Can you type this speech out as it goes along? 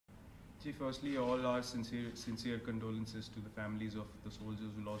See, firstly, all our sincere condolences to the families of the soldiers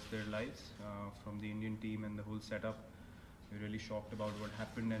who lost their lives. From the Indian team and the whole setup, we're really shocked about what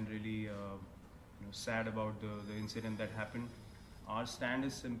happened and really sad about the incident that happened. Our stand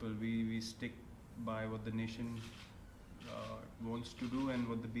is simple. We stick by what the nation wants to do and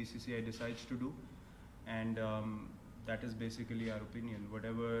what the BCCI decides to do, and that is basically our opinion.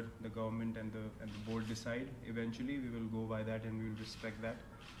 Whatever the government and the board decide, eventually we will go by that and we will respect that.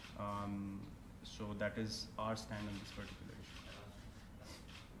 So that is our stand on this particular issue.